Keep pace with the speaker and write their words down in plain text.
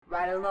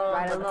Right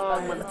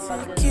along,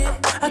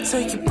 motherfucker. I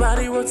take your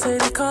body,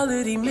 rotate it, call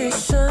it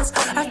emissions.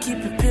 I keep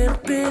it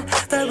pimping,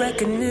 that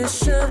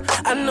recognition.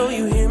 I know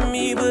you hear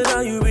me, but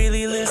are you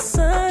really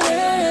listening?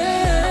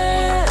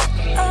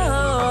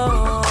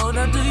 Oh,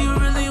 now do you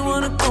really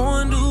wanna go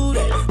and do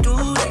that?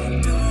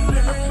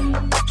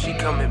 She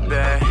coming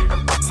back.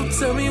 So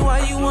tell me why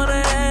you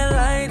wanna act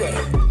like that.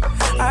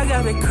 I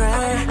got that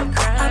crack,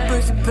 I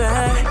break it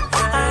back.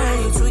 I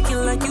ain't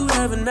tweaking like you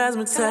have an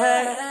asthma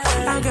attack.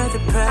 I got the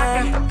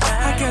pack,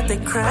 I got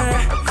that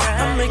crack.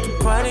 I make you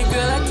party,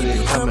 girl, I keep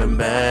you coming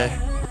back.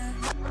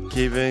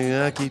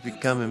 I keep you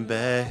coming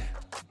back.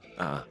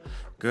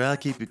 Girl, I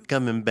keep you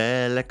coming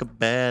back like a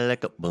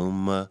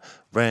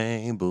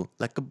boomerang, boo,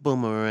 like a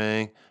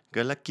boomerang.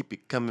 Girl, I keep you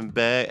coming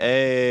back.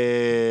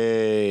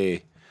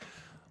 Hey.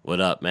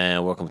 What up,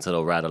 man? Welcome to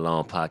the Ride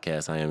Along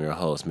Podcast. I am your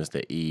host,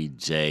 Mr.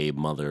 EJ,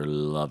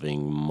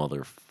 mother-loving,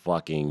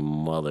 motherfucking,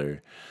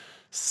 mother-sucking,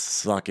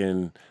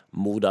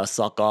 Muda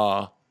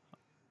sucker.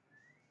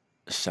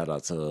 Shout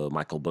out to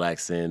Michael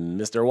Blackson.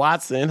 Mr.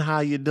 Watson,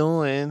 how you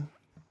doing?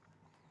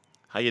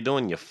 How you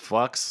doing, you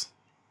fucks?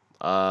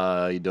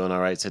 You doing all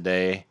right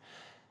today?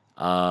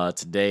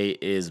 Today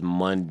is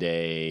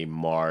Monday,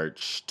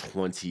 March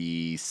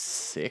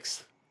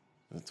 26th.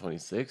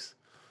 26th?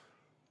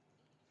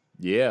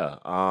 Yeah.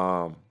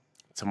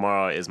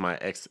 Tomorrow is my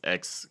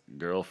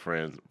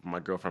ex-girlfriend. My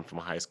girlfriend from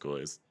high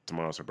school.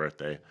 Tomorrow's her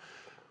birthday.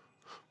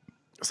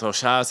 So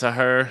shout out to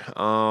her.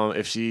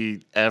 If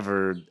she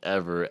ever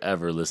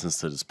listens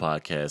to this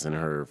podcast in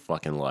her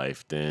fucking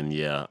life, then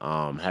yeah.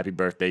 Happy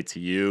birthday to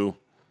you.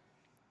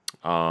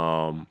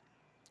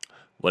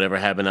 Whatever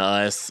happened to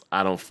us,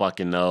 I don't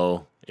fucking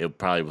know. It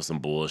probably was some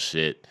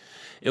bullshit.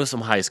 It was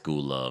some high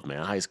school love,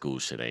 man. High school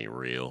shit ain't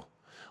real.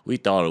 We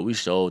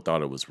sure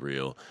thought it was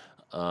real.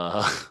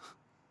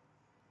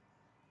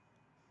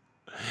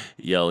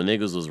 Yo,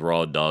 niggas was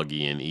raw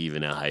doggy, and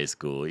even in high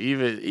school,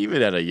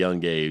 even at a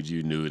young age,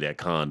 you knew that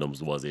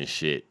condoms wasn't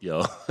shit,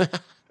 yo.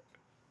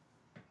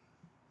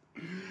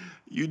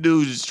 You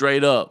knew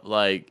straight up,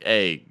 like,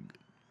 hey,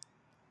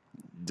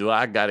 do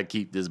I gotta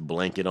keep this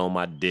blanket on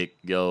my dick,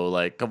 yo?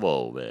 Like, come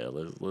on,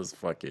 man, let's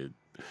fucking.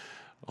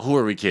 Who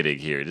are we kidding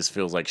here? This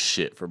feels like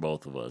shit for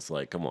both of us.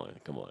 Like, come on.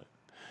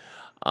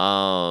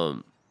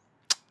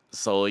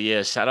 So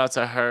yeah, shout out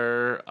to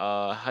her.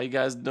 How you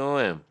guys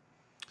doing?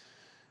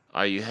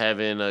 Are you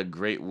having a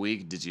great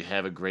week? Did you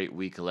have a great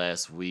week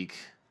last week?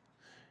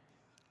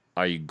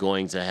 Are you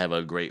going to have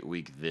a great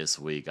week this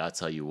week? I'll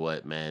tell you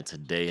what, man,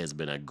 today has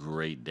been a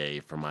great day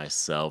for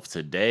myself.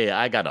 Today,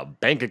 I got a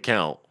bank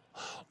account.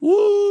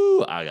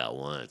 Woo! I got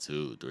 1,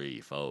 2,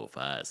 3, 4,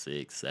 5,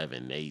 6,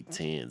 7, 8,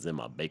 10s in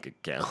my bank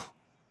account.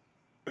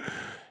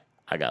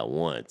 I got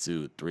 1,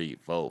 2, 3,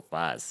 4,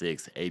 5,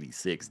 6,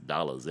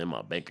 $86 in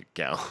my bank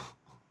account.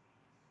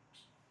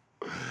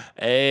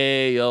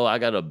 Hey, yo, I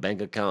got a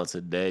bank account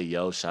today,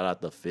 yo. Shout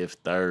out to Fifth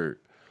Third.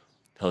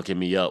 Hooking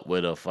me up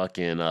with a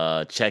fucking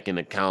checking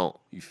account.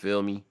 You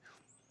feel me?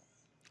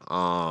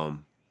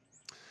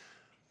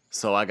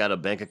 So I got a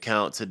bank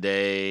account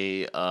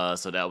today.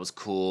 So that was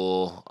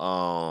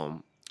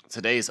cool.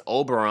 Today's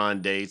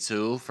Oberon Day,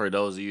 too. For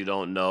those of you who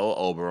don't know,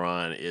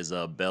 Oberon is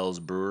a Bell's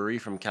Brewery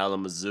from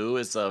Kalamazoo.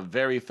 It's a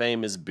very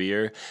famous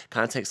beer.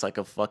 Kind of tastes like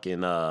a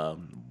fucking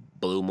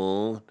Blue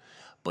Moon,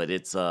 but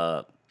it's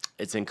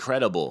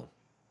incredible.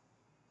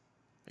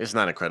 It's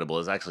not incredible.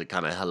 It's actually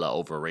kind of hella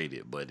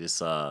overrated, but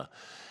it's a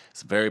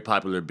very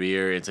popular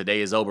beer. And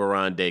today is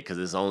Oberon Day because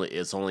it's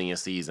only in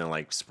season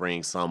like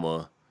spring,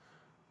 summer,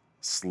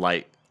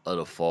 slight of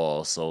the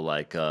fall. So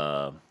like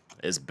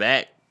it's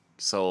back.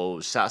 So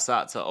shouts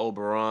out to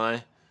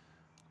Oberon.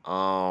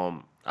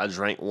 I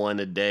drank one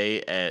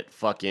today at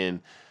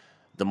fucking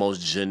the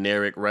most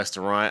generic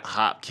restaurant,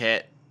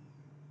 Hopcat.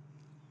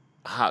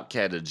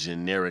 Hopcat, a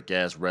generic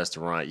ass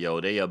restaurant, yo.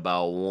 They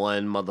about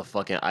one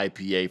motherfucking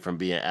IPA from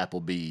being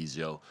Applebee's,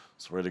 yo.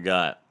 Swear to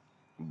God.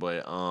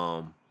 But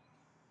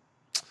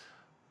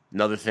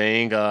another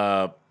thing,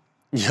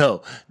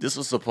 yo, this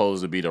was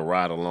supposed to be the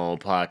Ride Along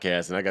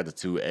podcast, and I got the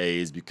 2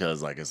 A's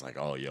because like it's like,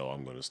 oh yo,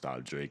 I'm gonna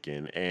stop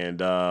drinking.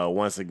 And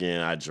once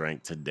again, I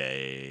drank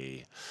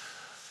today.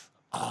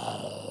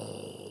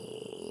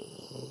 Oh,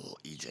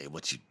 EJ,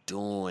 what you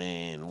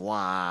doing?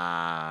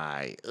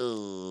 Why?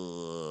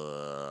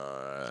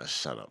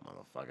 Shut up,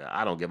 motherfucker.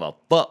 I don't give a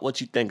fuck what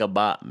you think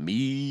about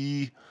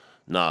me.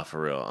 Nah,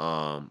 for real.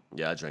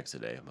 Yeah, I drank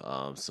today.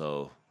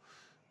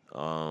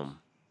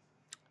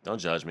 Don't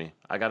judge me.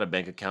 I got a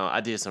bank account.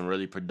 I did some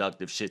really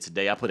productive shit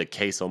today. I put a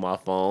case on my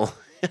phone.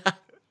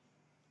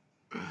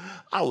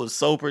 I was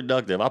so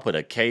productive. I put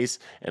a case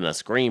and a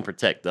screen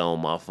protector on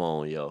my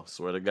phone, yo.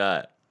 Swear to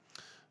God.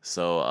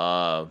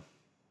 So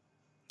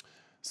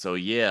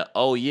yeah.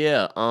 Oh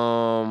yeah.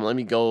 Let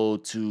me go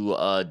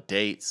to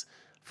dates.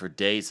 For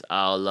dates,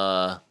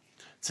 I'll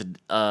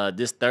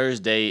this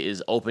Thursday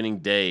is opening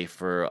day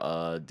for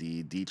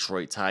the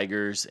Detroit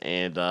Tigers,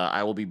 and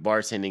I will be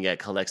bartending at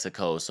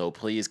Calexico. So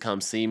please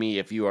come see me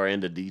if you are in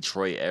the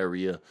Detroit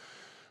area.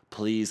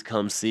 Please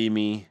come see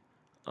me.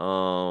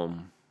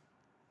 I'm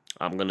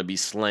I'm gonna be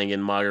slanging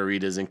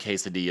margaritas and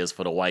quesadillas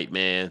for the white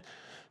man.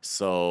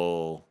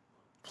 So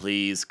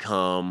please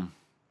come.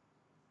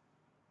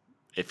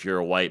 If you're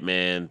a white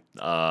man,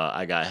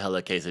 I got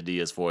hella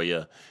quesadillas for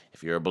you.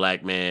 If you're a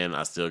black man,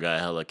 I still got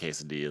hella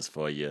quesadillas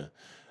for you,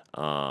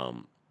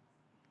 and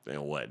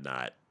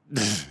whatnot.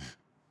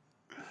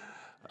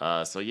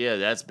 So yeah,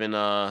 that's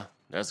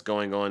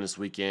going on this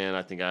weekend.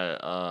 I think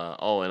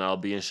and I'll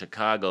be in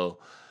Chicago.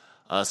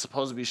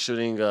 Supposed to be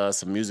shooting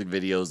some music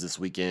videos this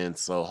weekend,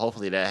 so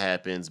hopefully that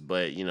happens.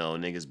 But you know,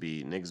 niggas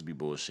be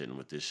bullshitting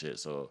with this shit,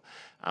 so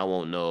I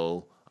won't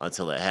know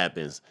until it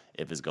happens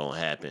if it's gonna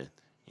happen.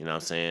 You know what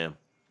I'm saying?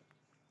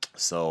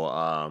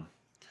 So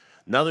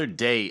another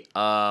date.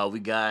 We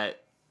got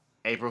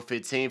April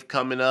 15th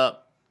coming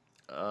up.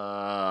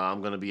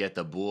 I'm gonna be at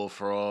the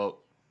Bullfrog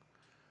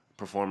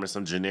performing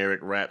some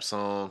generic rap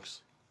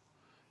songs,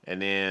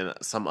 and then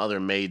some other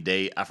May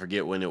date. I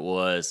forget when it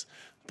was,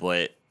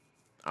 but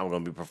I'm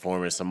going to be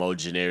performing some old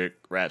generic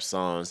rap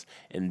songs.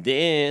 And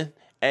then,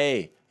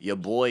 hey, your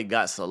boy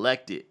got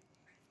selected.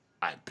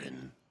 I've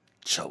been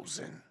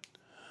chosen.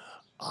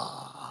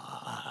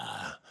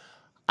 I've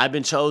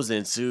been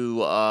chosen to...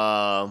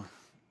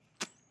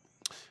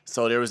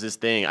 So there was this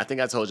thing. I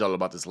think I told y'all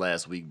about this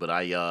last week, but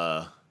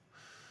I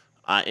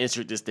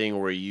entered this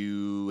thing where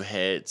you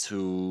had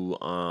to...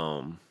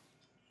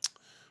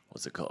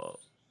 what's it called?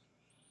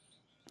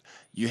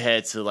 You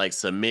had to, like,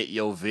 submit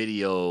your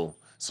video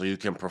so you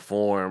can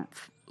perform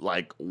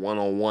like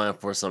one-on-one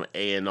for some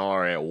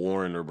A&R at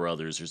Warner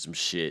Brothers or some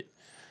shit.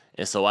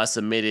 And so I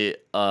submitted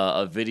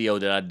a video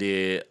that I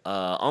did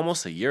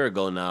almost a year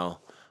ago now,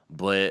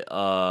 but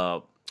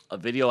a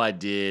video I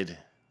did,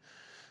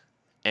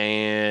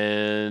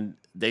 and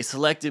they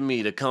selected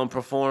me to come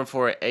perform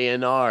for an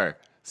A&R.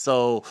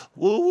 So,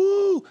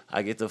 woo-woo,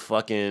 I get to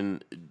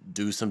fucking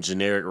do some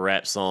generic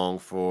rap song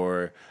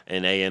for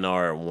an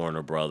A&R at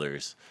Warner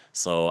Brothers.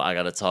 So I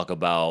got to talk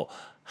about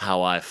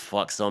how I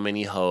fuck so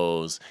many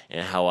hoes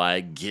and how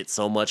I get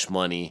so much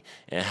money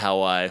and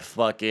how I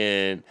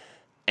fucking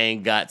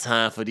ain't got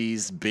time for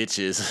these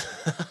bitches.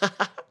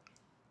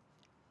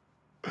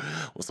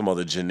 With some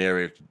other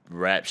generic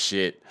rap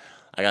shit.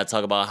 I gotta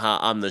talk about how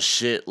I'm the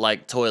shit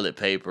like toilet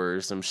paper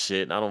or some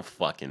shit. I don't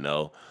fucking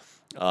know.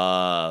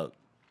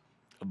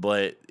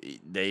 But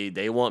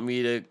they want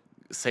me to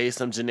say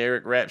some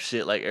generic rap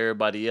shit like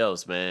everybody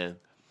else, man.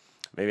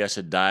 Maybe I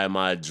should dye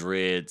my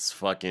dreads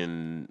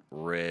fucking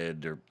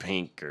red or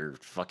pink or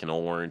fucking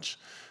orange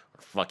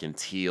or fucking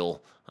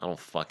teal. I don't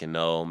fucking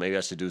know. Maybe I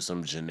should do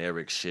some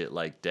generic shit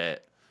like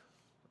that.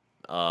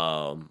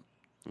 And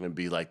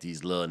be like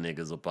these little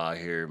niggas up out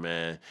here,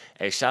 man.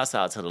 Hey, shouts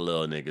out to the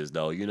little niggas,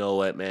 though. You know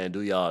what, man?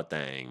 Do y'all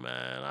thing,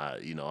 man.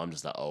 I'm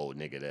just an old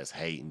nigga that's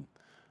hating.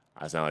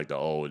 I sound like the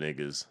old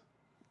niggas.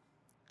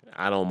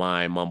 I don't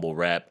mind mumble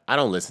rap. I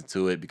don't listen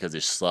to it because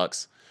it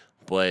sucks.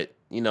 But,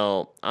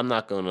 I'm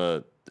not going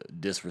to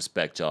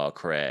disrespect y'all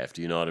craft.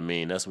 You know what I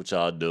mean? That's what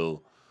y'all do.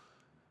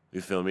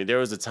 You feel me? There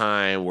was a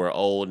time where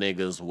old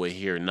niggas would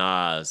hear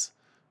Nas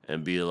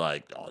and be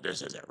like, "Oh,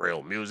 this isn't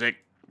real music.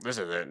 This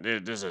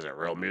isn't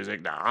real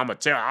music." Now I'm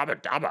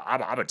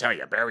gonna tell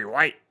you, Barry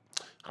White.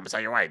 I'm gonna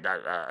tell you, White.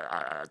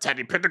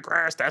 Teddy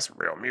Pendergrass, that's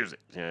real music.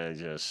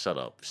 Yeah. Shut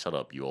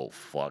up, you old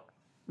fuck.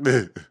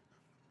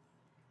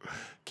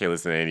 Can't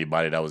listen to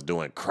anybody that was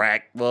doing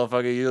crack,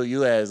 motherfucker.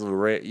 You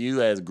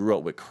as grew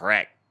up with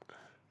crack.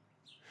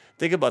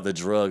 Think about the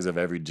drugs of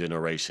every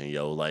generation,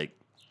 yo. Like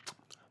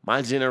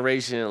my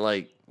generation,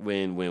 like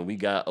when we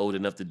got old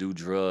enough to do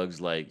drugs,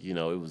 like it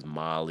was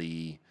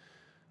Molly,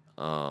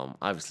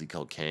 obviously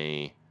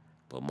cocaine,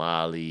 but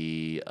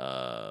Molly,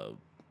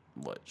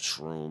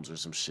 shrooms or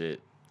some shit.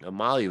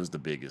 Molly was the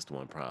biggest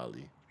one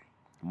probably.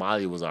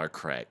 Molly was our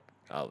crack,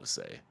 I would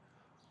say.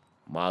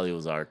 Molly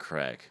was our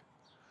crack.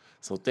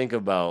 So think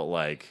about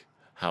like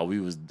how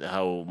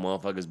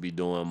motherfuckers be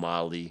doing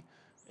Molly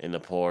in the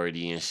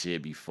party and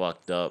shit, be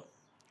fucked up.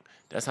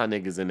 That's how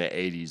niggas in the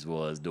 80s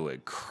was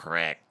doing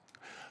crack.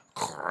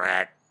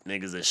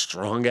 Niggas is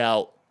strung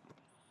out.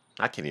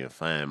 I can't even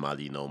find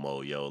Molly no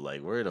more, yo.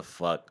 Like, where the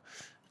fuck?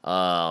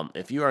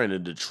 If you are in the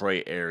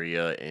Detroit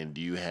area and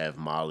you have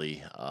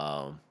Molly,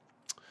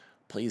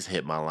 please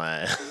hit my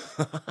line.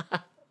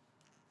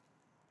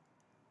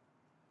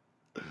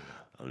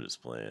 I'm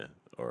just playing.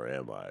 Or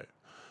am I?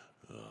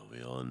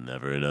 We'll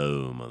never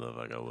know,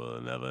 motherfucker.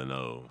 We'll never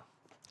know.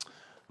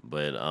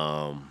 But,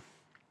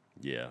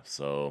 yeah,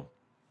 so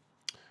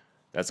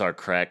that's our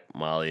crack,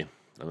 Molly.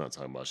 I'm not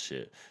talking about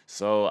shit.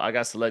 So I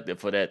got selected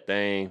for that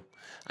thing.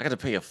 I got to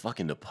pay a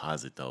fucking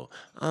deposit, though.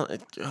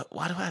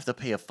 Why do I have to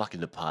pay a fucking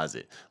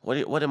deposit?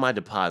 What am I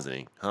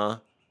depositing, huh?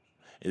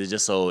 Is it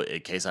just so in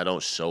case I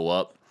don't show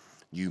up,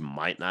 you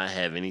might not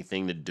have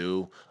anything to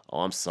do? Oh,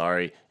 I'm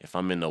sorry if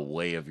I'm in the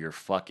way of your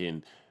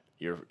fucking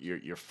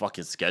your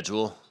fucking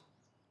schedule.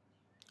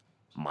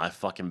 My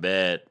fucking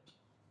bad.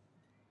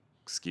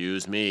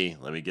 Excuse me.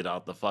 Let me get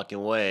out the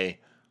fucking way.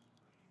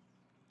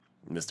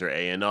 Mr.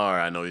 A&R,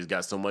 I know he's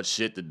got so much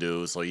shit to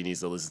do, so he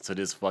needs to listen to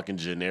this fucking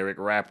generic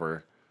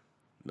rapper.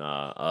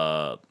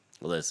 Nah,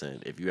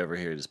 listen, if you ever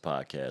hear this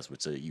podcast,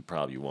 which you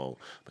probably won't,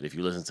 but if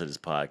you listen to this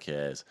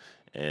podcast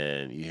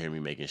and you hear me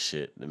making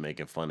shit and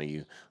making fun of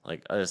you,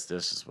 like that's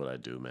just what I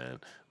do, man.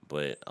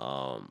 But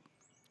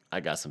I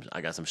got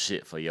some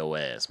shit for your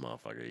ass,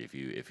 motherfucker. If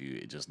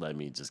you just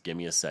give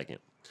me a second.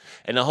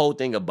 And the whole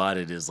thing about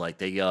it is like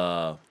they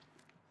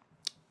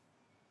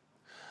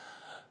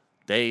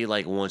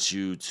like want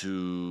you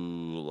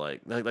to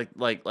like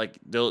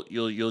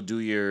you'll do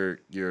your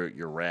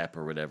rap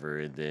or whatever,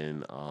 and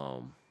then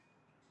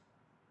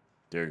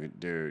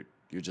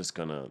you're just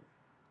gonna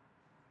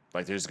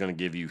like they're just gonna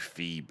give you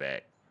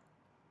feedback,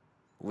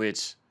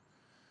 which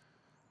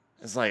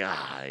is like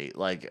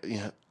like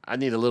I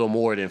need a little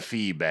more than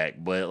feedback,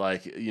 but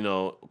like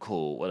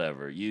cool,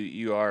 whatever.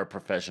 You are a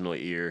professional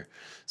ear,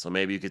 so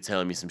maybe you could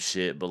tell me some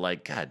shit, but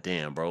like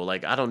goddamn, bro,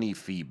 like I don't need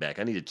feedback.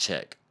 I need a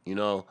check,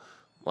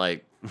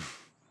 like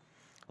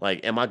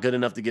like am I good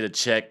enough to get a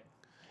check?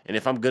 And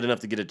if I'm good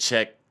enough to get a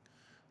check,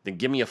 then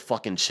give me a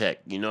fucking check.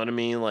 You know what I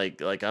mean?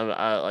 Like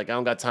I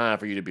don't got time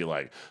for you to be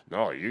like,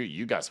 no,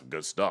 you got some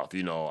good stuff.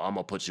 I'm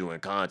gonna put you in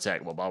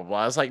contact. Blah blah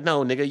blah. It's like,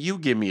 no, nigga, you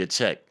give me a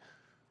check.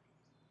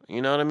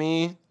 You know what I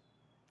mean?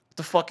 What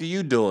the fuck are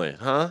you doing,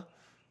 huh?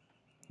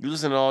 You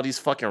listen to all these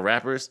fucking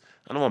rappers.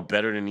 I know I'm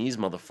better than these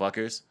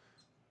motherfuckers.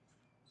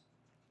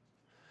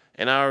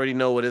 And I already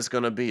know what it's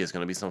gonna be. It's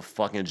gonna be some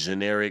fucking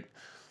generic.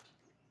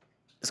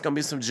 It's gonna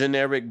be some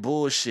generic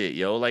bullshit,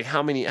 yo. Like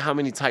how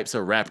many types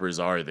of rappers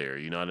are there?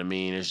 You know what I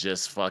mean? It's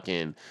just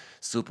fucking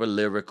super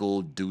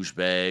lyrical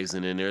douchebags,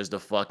 and then there's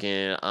the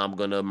fucking I'm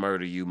gonna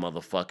murder you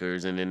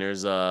motherfuckers, and then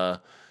there's the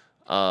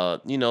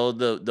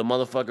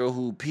motherfucker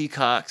who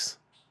peacocks.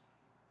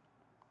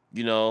 I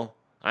ain't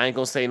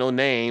gonna say no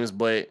names,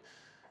 but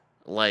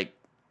like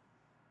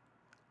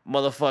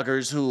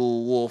motherfuckers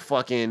who will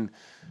fucking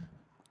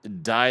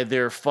dye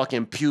their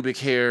fucking pubic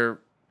hair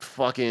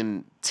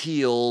fucking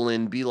teal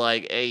and be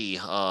like, hey, you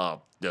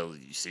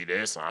see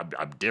this?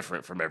 I'm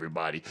different from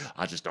everybody.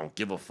 I just don't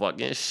give a fuck.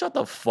 Man, shut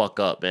the fuck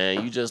up,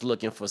 man. You just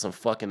looking for some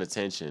fucking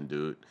attention,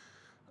 dude.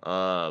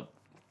 I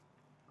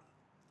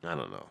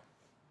don't know.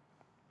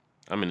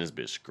 I'm in this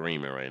bitch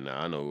screaming right now.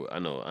 I know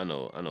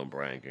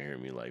Brian can hear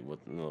me like, what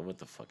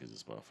the fuck is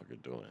this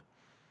motherfucker doing?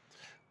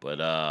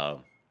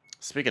 But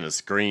speaking of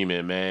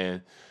screaming,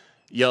 man,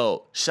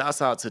 yo,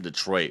 shouts out to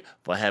Detroit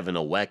for having the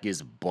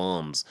wackest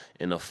bums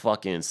in the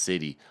fucking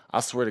city.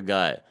 I swear to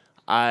God,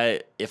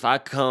 if I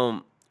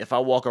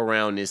walk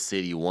around this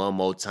city one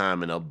more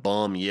time and a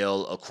bum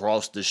yell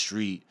across the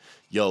street,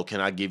 yo, can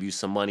I give you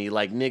some money?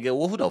 Like, nigga,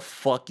 who the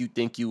fuck you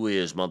think you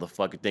is,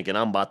 motherfucker, thinking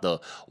I'm about to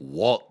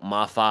walk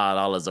my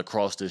 $5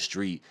 across the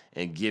street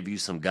and give you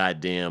some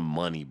goddamn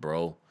money,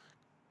 bro?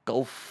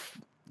 Go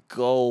fuck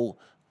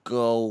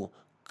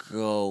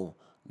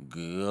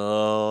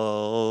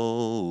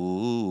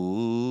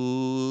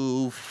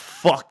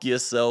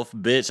yourself,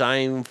 bitch. I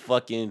ain't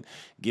fucking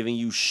giving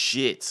you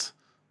shit.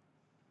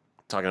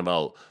 Talking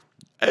about,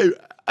 hey,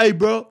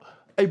 bro,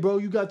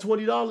 you got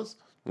 $20?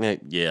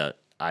 Yeah,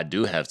 I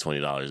do have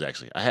 $20,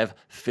 actually. I have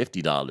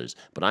 $50,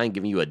 but I ain't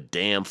giving you a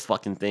damn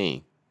fucking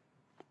thing,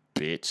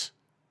 bitch.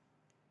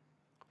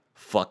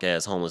 Fuck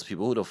ass homeless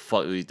people. Who the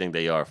fuck do you think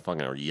they are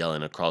fucking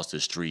yelling across the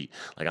street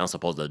like I'm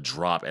supposed to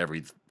drop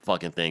every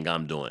fucking thing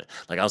I'm doing?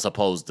 Like I'm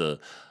supposed to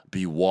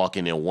be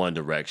walking in one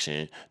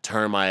direction,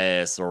 turn my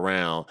ass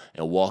around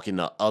and walk in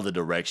the other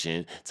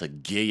direction to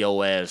give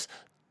your ass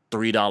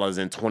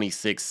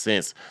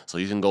 $3.26 so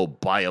you can go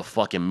buy a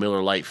fucking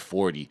Miller Lite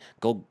 40.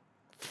 Go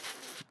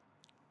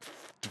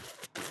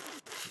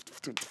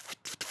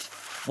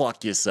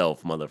fuck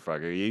yourself,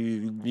 motherfucker.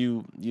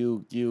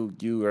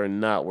 You are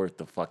not worth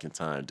the fucking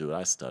time, dude.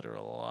 I stutter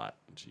a lot.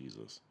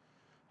 Jesus.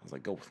 I was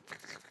like, go.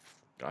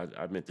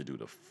 I meant to do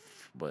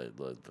but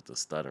the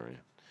stuttering.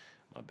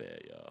 My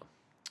bad, y'all.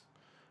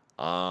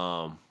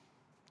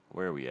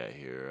 Where are we at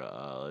here?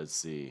 Let's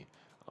see.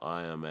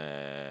 I am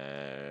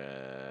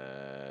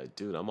at,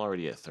 dude, I'm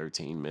already at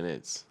 13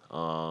 minutes.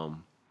 And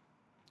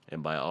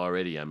by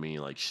already, I mean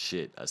like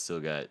shit. I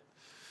still got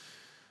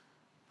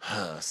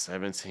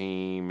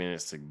 17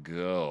 minutes to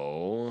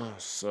go.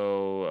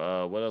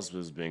 So, what else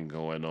has been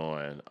going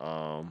on?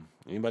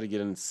 Anybody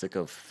getting sick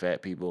of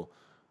fat people?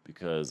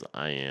 Because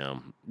I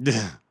am.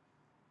 Is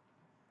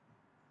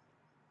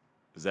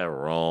that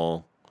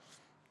wrong?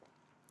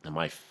 Am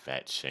I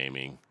fat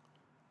shaming?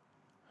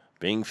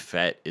 Being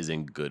fat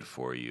isn't good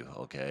for you,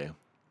 okay?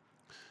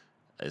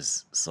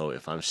 So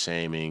if I'm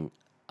shaming,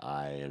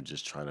 I am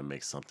just trying to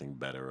make something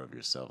better of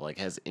yourself. Like,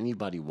 has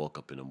anybody woke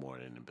up in the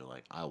morning and been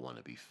like, I want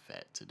to be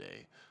fat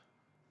today?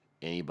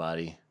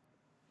 Anybody?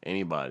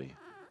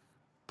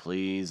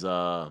 Please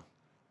let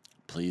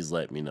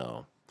me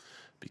know.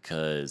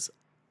 Because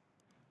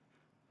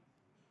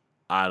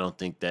I don't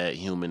think that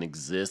human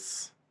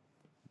exists.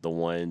 The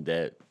one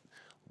that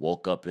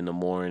woke up in the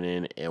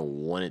morning and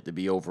wanted to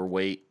be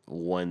overweight,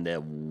 one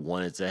that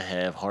wanted to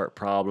have heart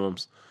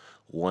problems,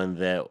 one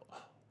that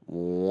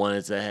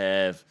wanted to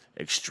have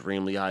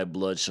extremely high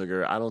blood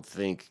sugar. I don't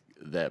think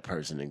that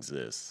person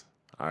exists.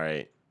 All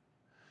right.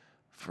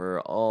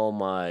 For all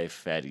my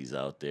fatties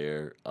out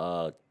there,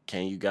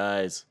 can you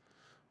guys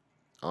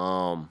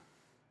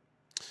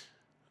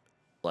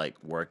like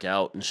work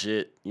out and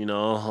shit, you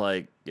know?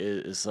 Like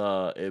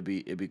it'd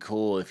be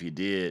cool if you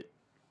did.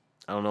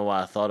 I don't know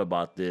why I thought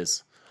about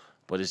this,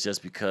 but it's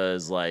just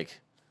because like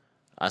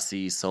I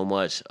see so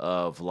much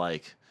of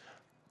like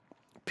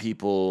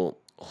people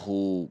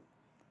who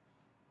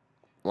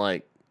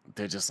like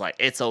they're just like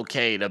it's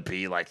okay to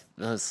be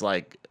it's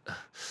like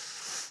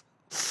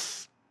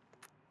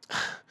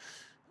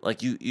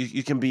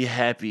you can be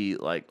happy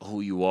like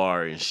who you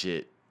are and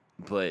shit,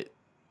 but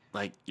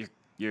like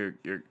you're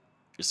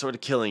sort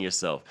of killing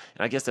yourself.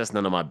 And I guess that's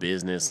none of my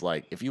business.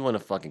 Like if you want to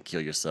fucking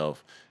kill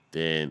yourself,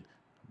 then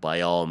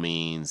by all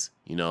means,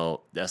 you know,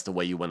 that's the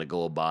way you want to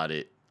go about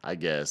it. I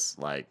guess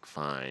like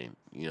fine,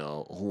 you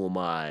know, who am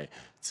I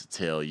to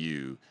tell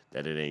you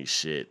that it ain't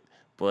shit?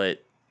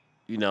 But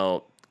you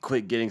know,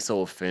 quit getting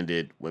so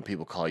offended when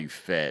people call you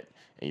fat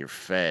and you're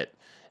fat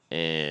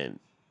and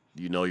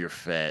you know you're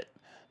fat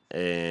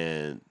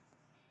and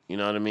you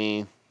know what I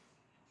mean?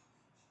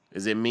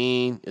 Is it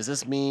mean? Is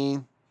this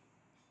mean?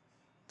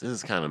 This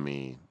is kind of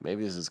mean.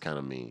 Maybe this is kind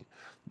of mean.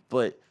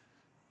 But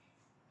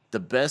the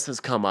best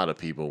has come out of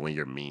people when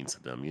you're mean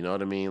to them. You know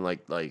what I mean? I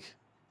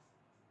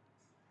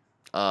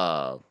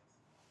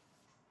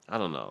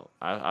don't know.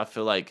 I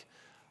feel like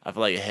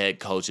head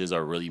coaches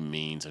are really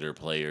mean to their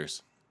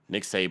players.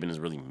 Nick Saban is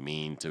really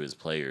mean to his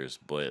players,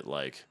 but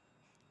like,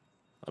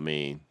 I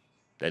mean,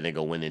 that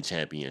nigga winning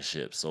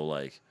championships. So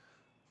like,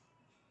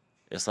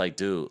 it's like,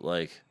 dude,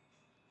 like,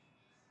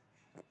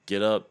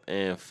 get up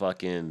and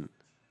fucking.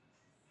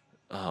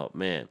 Oh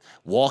man,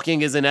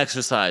 walking is an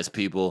exercise.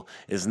 People,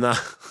 it's not.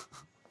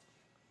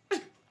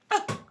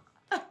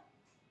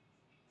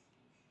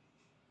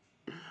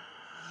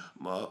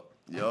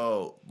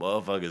 Yo,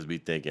 motherfuckers be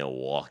thinking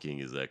walking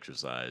is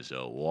exercise.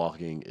 Yo,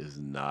 walking is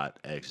not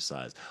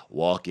exercise.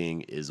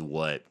 Walking is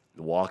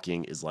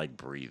like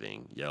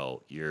breathing.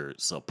 Yo, you're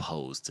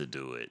supposed to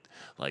do it.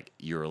 Like,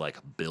 you're like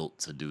built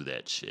to do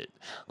that shit.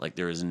 Like,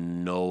 there is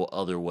no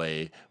other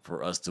way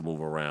for us to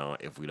move around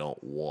if we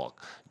don't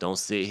walk. Don't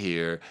sit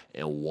here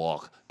and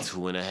walk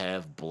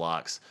 2.5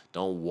 blocks.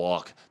 Don't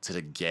walk to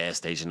the gas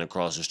station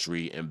across the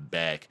street and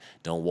back.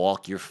 Don't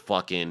walk your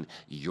fucking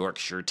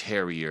Yorkshire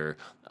Terrier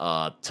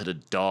to the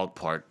dog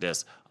park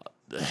that's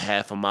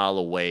half a mile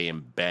away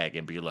and back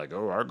and be like,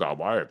 oh, I got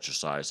my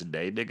exercise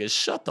today. Nigga,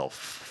 shut the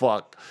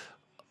fuck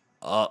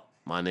up,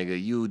 my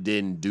nigga. You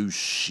didn't do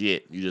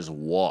shit. You just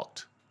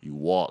walked. You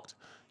walked.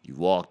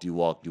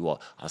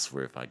 I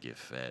swear if I get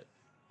fat,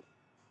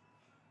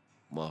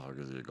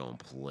 motherfuckers are gonna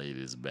play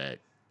this back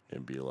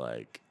and be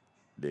like,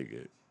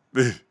 nigga.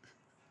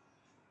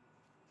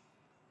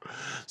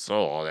 So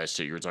all that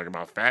shit you were talking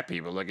about fat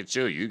people, look at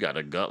you. You got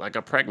a gut like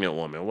a pregnant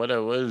woman. What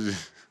is it?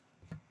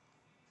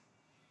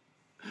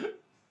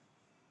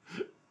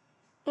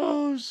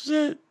 Oh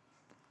shit.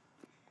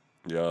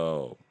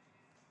 Yo.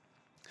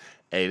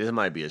 Hey, this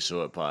might be a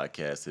short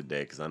podcast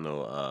today because I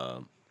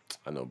know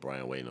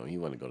Brian waiting on. He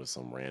want to go to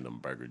some random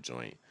burger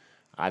joint.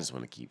 I just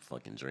want to keep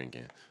fucking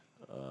drinking.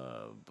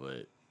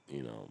 But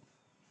you know,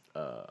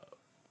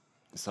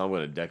 so I'm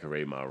gonna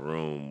decorate my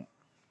room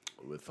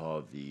with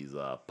all these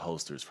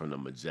posters from the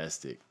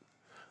Majestic.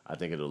 I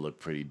think it'll look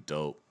pretty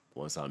dope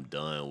once I'm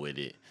done with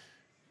it.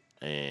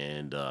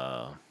 And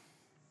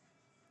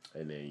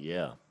then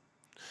yeah.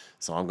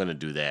 So I'm gonna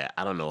do that.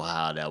 I don't know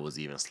how that was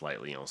even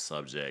slightly on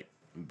subject,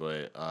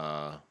 but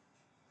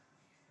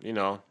you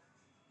know,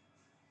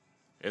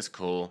 it's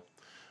cool.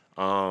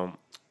 What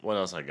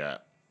else I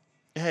got?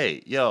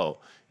 Hey,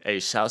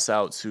 shouts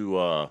out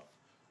to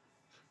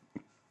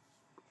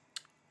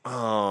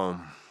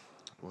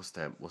what's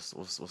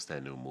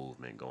that new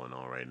movement going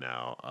on right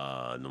now?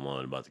 The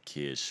one about the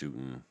kids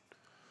shooting.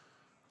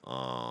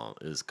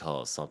 It's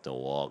called something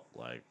walk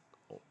like.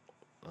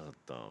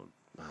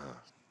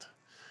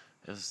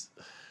 It's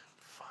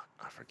fuck.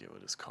 I forget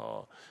what it's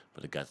called,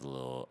 but it got the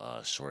little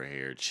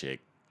short-haired chick.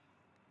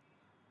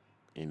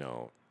 You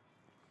know,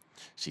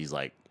 she's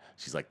like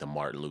the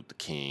Martin Luther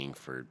King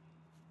for,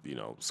 you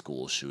know,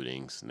 school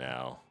shootings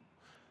now,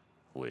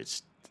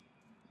 which,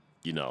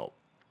 you know,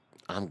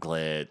 I'm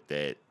glad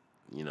that,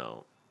 you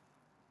know,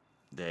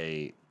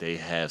 they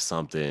have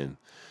something,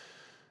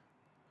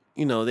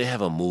 you know, they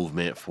have a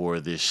movement for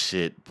this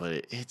shit,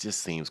 but it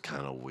just seems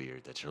kind of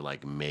weird that you're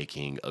like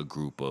making a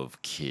group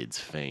of kids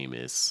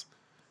famous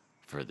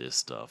for this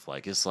stuff.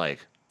 Like, it's like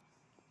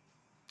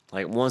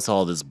once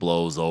all this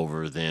blows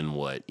over, then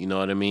what? You know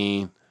what I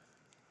mean?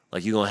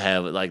 Like, you're gonna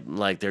have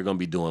like they're gonna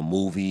be doing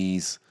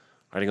movies.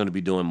 Are they gonna be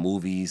doing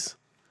movies?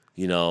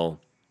 You know,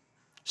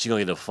 she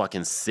gonna get a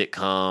fucking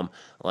sitcom.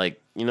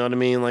 Like, you know what I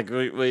mean? Like,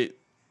 wait.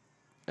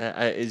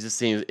 It just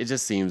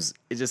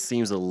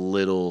seems a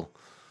little.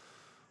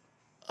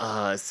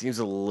 It seems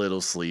a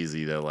little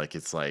sleazy that like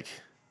it's like,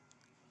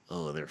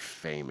 oh, they're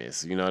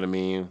famous. You know what I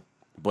mean?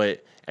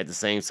 But at the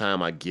same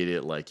time, I get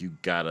it. Like, you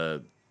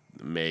gotta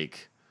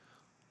make.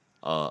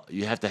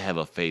 You have to have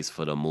a face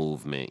for the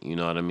movement. You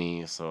know what I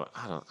mean? So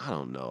I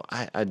don't know.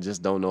 I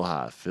just don't know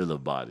how I feel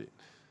about it.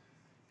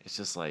 It's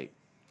just like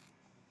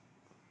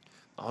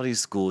all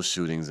these school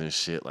shootings and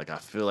shit, like I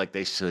feel like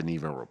they shouldn't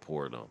even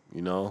report them,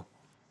 you know?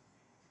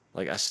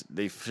 Like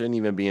they shouldn't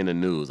even be in the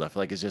news. I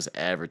feel like it's just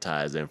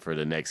advertising for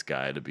the next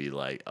guy to be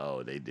like,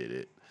 "Oh, they did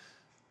it."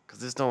 Cuz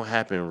this don't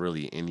happen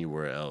really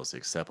anywhere else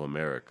except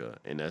America.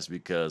 And that's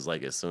because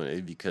like as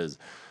soon because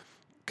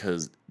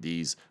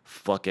these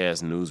fuck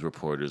ass news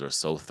reporters are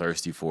so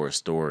thirsty for a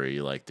story,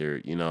 like they're,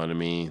 you know what I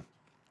mean?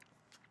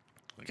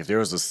 Like if there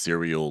was a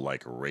serial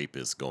like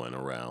rapist going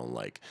around,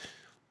 like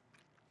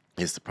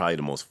it's probably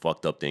the most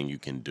fucked up thing you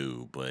can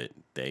do, but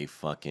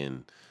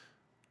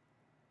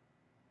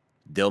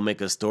they'll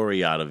make a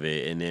story out of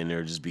it, and then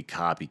there'll just be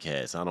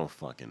copycats. I don't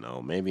fucking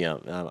know. Maybe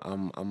I'm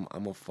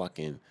a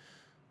fucking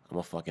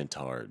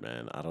tard,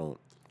 man. I don't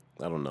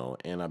know.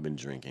 And I've been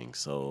drinking,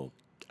 so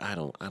I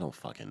don't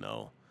fucking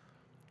know.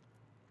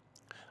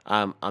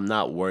 I'm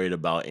not worried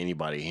about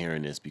anybody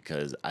hearing this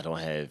because I don't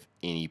have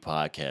any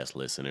podcast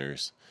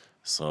listeners.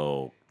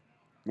 So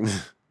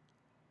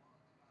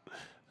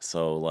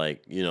so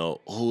like, you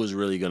know, who is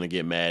really gonna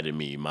get mad at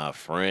me? My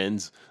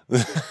friends?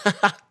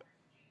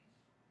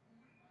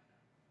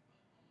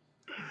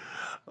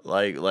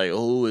 Like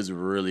who is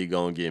really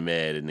gonna get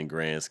mad in the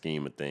grand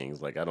scheme of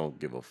things? Like I don't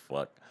give a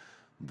fuck.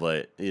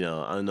 But, you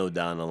know, I know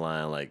down the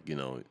line, like, you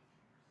know,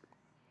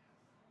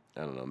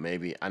 I don't know,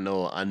 maybe I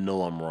know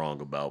I'm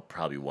wrong about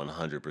probably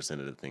 100%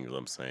 of the things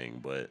I'm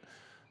saying, but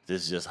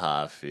this is just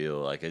how I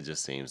feel. Like it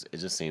just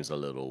seems a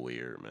little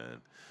weird,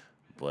 man.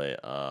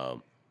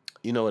 But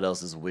you know what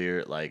else is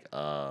weird? Like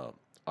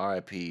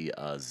RIP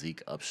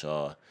Zeke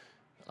Upshaw,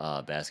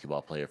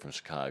 basketball player from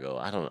Chicago.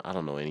 I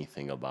don't know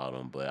anything about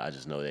him, but I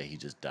just know that he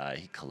just died.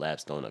 He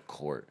collapsed on a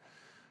court.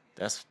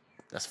 That's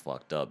that's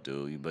fucked up,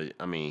 dude. But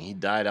I mean, he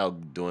died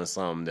out doing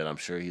something that I'm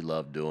sure he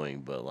loved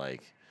doing, but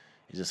like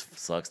it just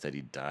sucks that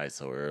he died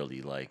so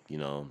early, like, you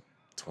know,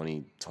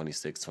 20,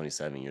 26,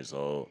 27 years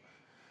old.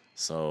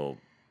 So,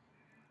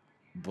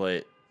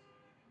 but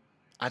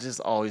I just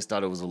always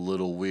thought it was a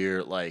little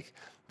weird, like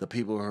the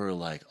people who are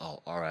like, "Oh,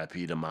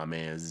 R.I.P. to my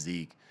man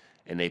Zeke,"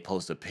 and they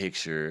post a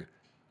picture,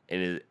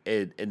 and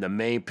the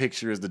main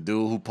picture is the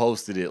dude who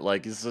posted it.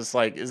 Like it's just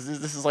like this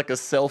is like a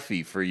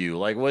selfie for you.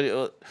 Like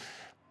what?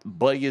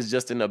 Buddy is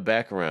just in the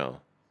background.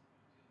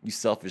 You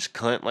selfish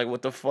cunt. Like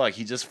what the fuck?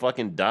 He just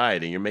fucking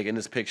died, and you're making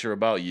this picture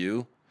about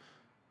you.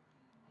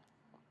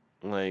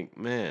 Like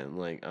man,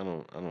 like I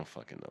don't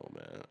fucking know,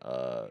 man.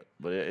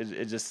 But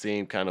it just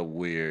seemed kind of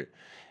weird.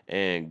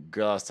 And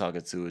girl I was talking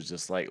to was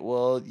just like,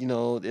 well, you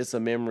know, it's a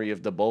memory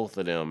of the both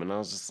of them, and I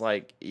was just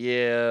like,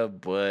 yeah,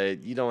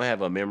 but you don't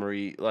have a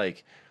memory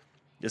like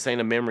this ain't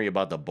a memory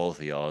about the both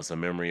of y'all. It's a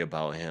memory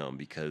about him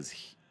because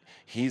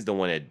he's the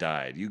one that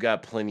died. You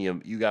got plenty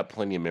of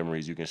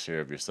memories you can share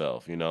of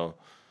yourself, you know.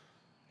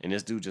 And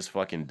this dude just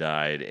fucking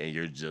died, and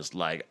you're just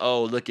like,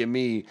 oh, look at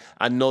me.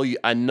 I know you.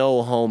 I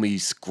know,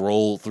 homie.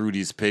 Scrolled through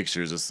these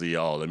pictures to see.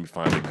 Oh, let me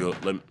find a good.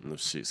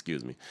 Shit,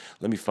 excuse me.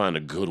 Let me find a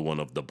good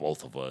one of the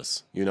both of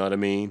us. You know what I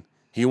mean?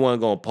 He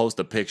wasn't gonna post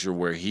a picture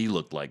where he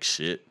looked like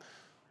shit.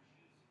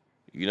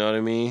 You know what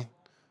I mean?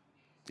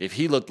 If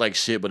he looked like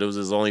shit, but it was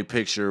his only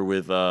picture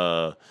with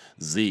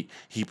Zeke,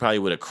 he probably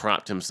would have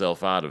cropped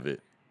himself out of it.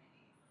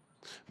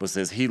 But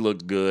since he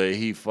looked good,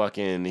 he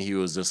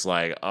was just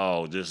like,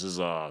 oh, this is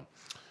oh,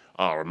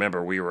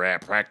 remember we were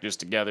at practice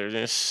together?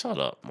 Then shut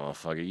up,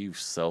 motherfucker. You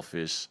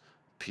selfish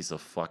piece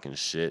of fucking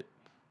shit.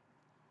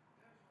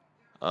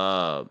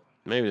 Maybe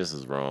this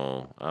is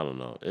wrong. I don't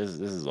know. This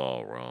is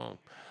all wrong.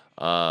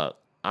 Uh,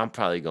 I'm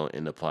probably gonna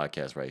end the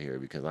podcast right here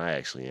because I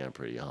actually am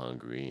pretty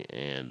hungry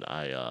and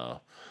I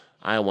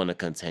want to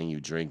continue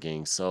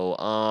drinking. So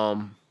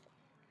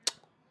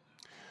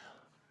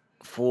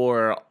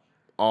for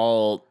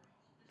all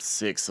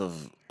six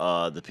of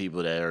the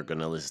people that are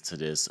gonna listen to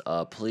this,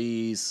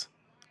 please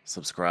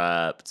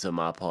subscribe to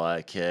my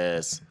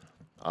podcast.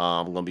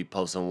 I'm gonna be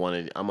posting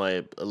I'm gonna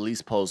at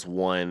least post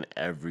one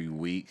every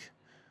week.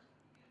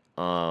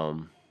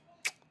 Um,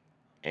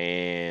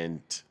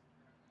 and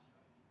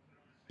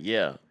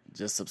yeah,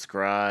 just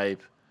subscribe.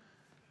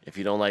 If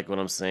you don't like what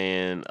I'm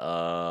saying,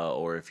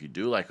 or if you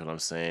do like what I'm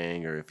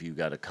saying, or if you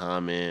got a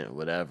comment,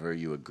 whatever,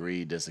 you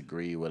agree,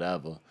 disagree,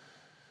 whatever,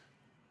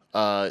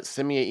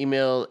 send me an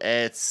email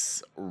at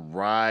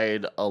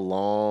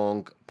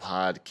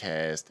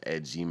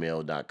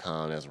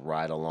ridealongpodcast@gmail.com. That's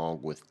ride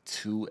along with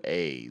two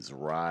A's.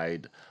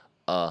 Ride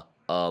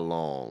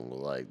along.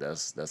 Like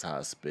that's how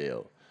I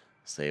spell.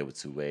 Say it with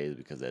two A's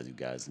because as you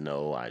guys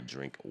know, I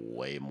drink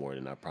way more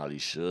than I probably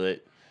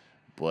should.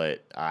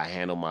 But I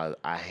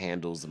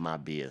handles my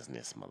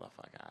business,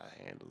 motherfucker. I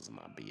handles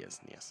my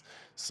business.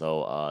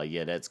 So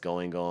yeah, that's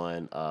going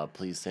on.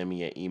 Please send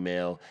me an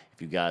email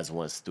if you guys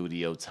want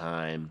studio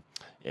time,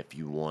 if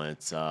you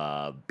want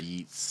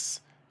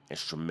beats,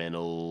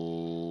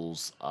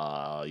 instrumentals,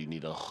 you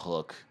need a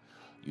hook,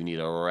 you need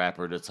a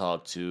rapper to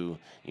talk to,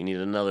 you need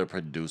another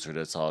producer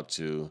to talk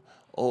to,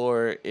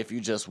 or if you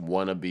just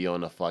want to be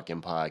on the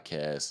fucking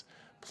podcast,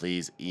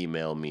 please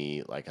email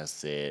me, like I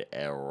said,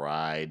 at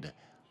ride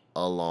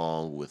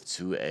along with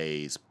two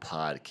A's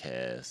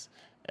podcast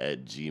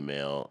at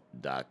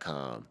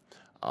gmail.com.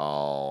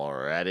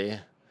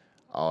 Alrighty.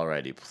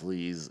 Alrighty,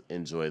 please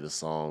enjoy the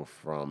song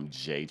from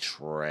J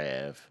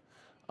Trav.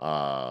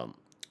 One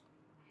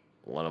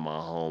of my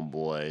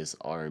homeboys,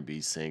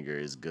 R&B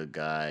singers, good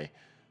guy,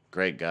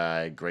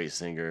 great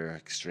singer,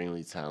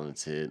 extremely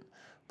talented.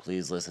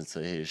 Please listen to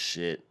his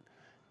shit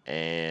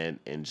and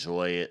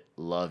enjoy it,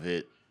 love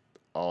it,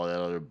 all that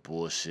other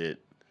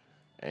bullshit.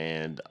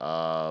 And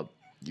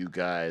you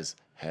guys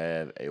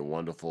have a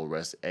wonderful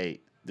rest. Hey,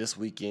 this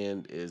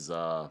weekend is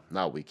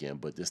not weekend,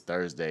 but this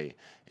Thursday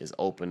is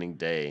opening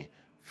day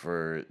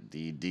for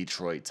the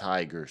Detroit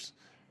Tigers.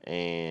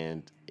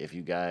 And if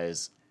you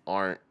guys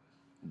aren't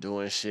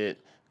doing shit,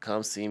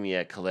 come see me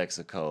at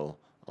Calexico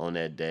on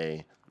that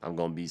day. I'm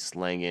going to be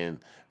slanging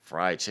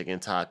fried chicken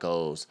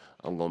tacos.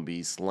 I'm going to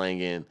be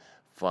slanging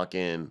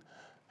fucking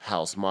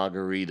house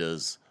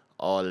margaritas,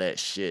 all that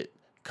shit.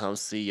 Come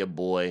see your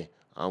boy.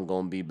 I'm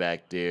going to be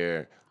back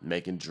there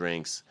making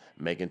drinks,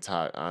 I ain't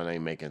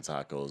making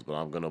tacos, but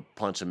I'm going to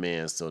punch them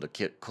in so the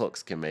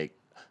cooks can make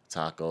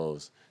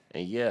tacos.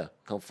 And yeah,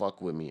 come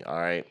fuck with me, all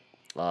right?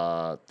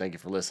 Thank you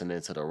for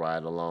listening to the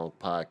Ride Along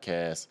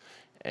podcast.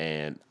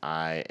 And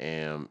I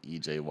am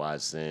EJ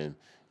Watson.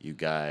 You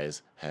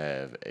guys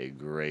have a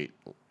great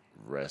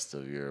rest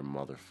of your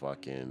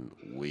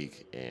motherfucking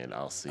week. And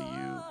I'll see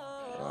you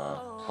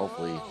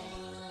hopefully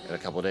in a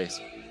couple of days.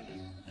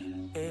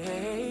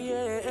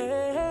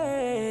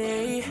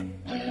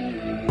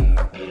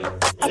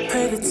 I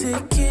pay the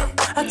ticket,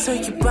 I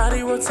take your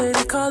body, rotate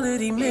it, call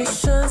it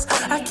emissions.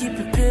 I keep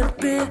it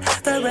pimping,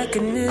 that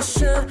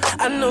recognition.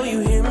 I know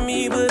you hear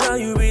me, but are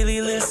you really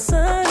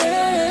listening?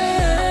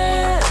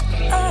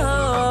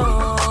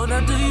 Oh, now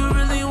do you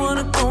really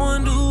wanna go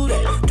and do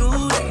that?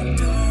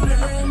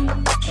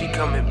 She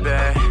coming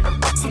back,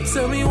 so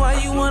tell me why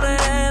you wanna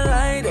act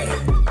like that.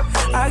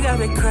 I got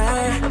that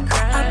crack,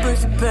 I break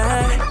it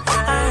back.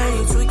 I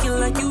ain't tweaking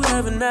like you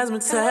have an asthma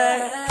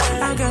attack.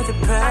 I got the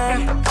pack,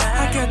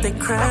 I got that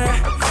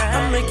crack.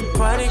 I make you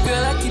party,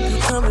 girl, I keep you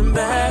coming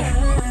back.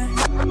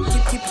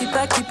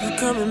 I keep you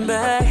coming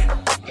back.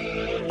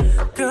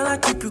 Girl, I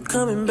keep you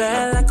coming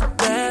back like a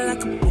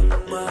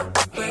boomerang.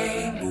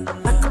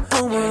 Like a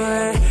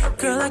boomerang.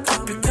 Girl, I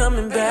keep you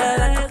coming back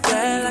like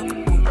a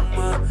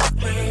boomerang.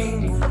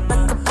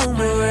 Like a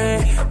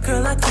boomerang.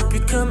 Girl, I keep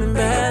you coming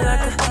back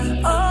like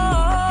a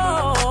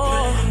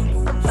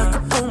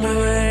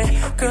boomerang.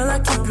 Girl, I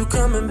keep you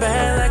coming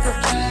back like a.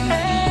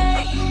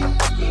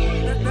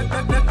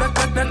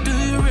 Now, do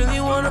you really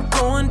wanna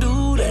go and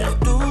do that?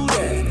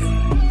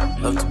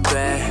 Up to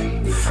bad.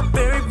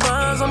 Barry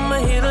Bonds, I'ma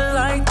hit her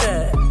like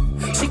that.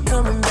 She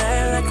coming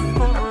back like a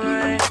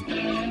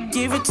boomerang.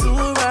 Give it to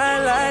her right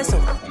like so.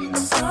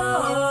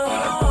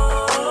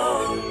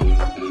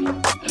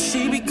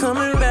 She be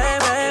coming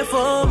back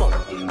for more.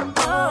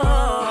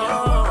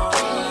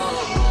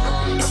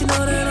 She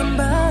know that I'm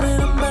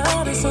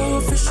bout it, so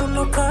official,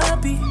 no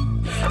copy.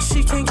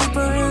 She can't keep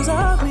her hands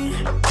off me.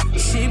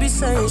 She be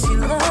saying she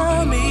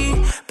love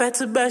me. Back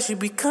to back, she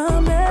be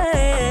coming.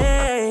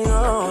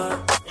 Oh.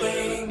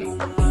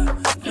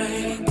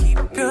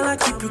 Girl, I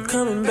keep you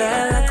coming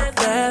back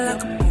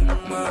like a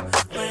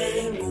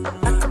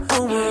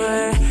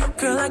boomerang.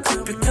 Girl, I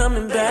keep you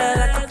coming back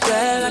like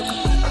a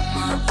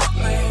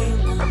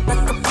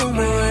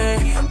boomerang.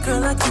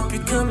 Girl, I keep you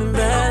coming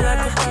back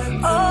like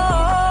a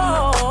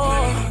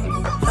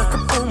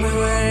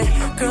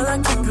boomerang. Girl, I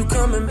keep you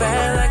coming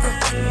back like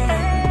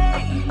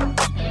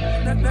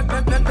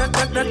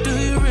Now, do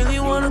you really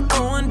wanna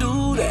go and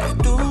do that?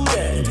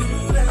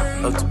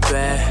 Up to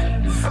bad.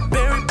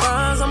 Barry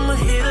Bonds, I'ma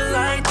hit her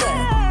like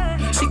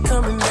that. She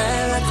coming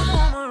back like a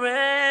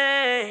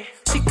boomerang.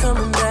 She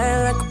coming back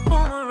like a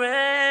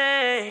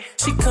boomerang.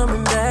 She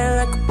coming back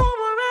like a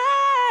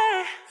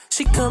boomerang.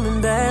 She coming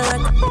back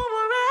like a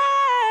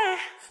boomerang.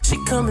 She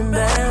coming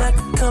back like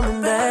a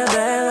coming back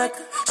like a.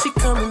 She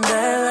coming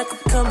back like a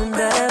coming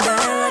back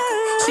like a.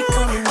 She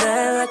coming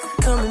back like a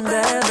coming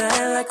back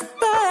like a.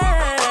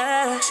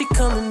 She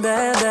coming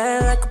back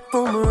like a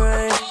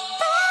boomerang.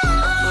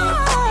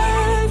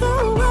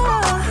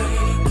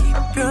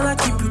 Girl, I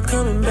keep you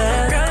coming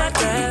back. Girl, I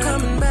keep you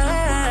coming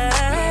back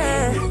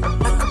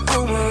like a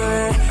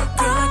boomerang.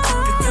 Girl, I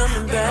keep you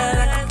coming back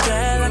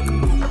like a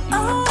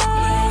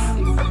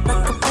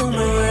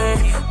boomerang.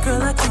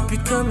 Girl, I keep you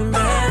coming back.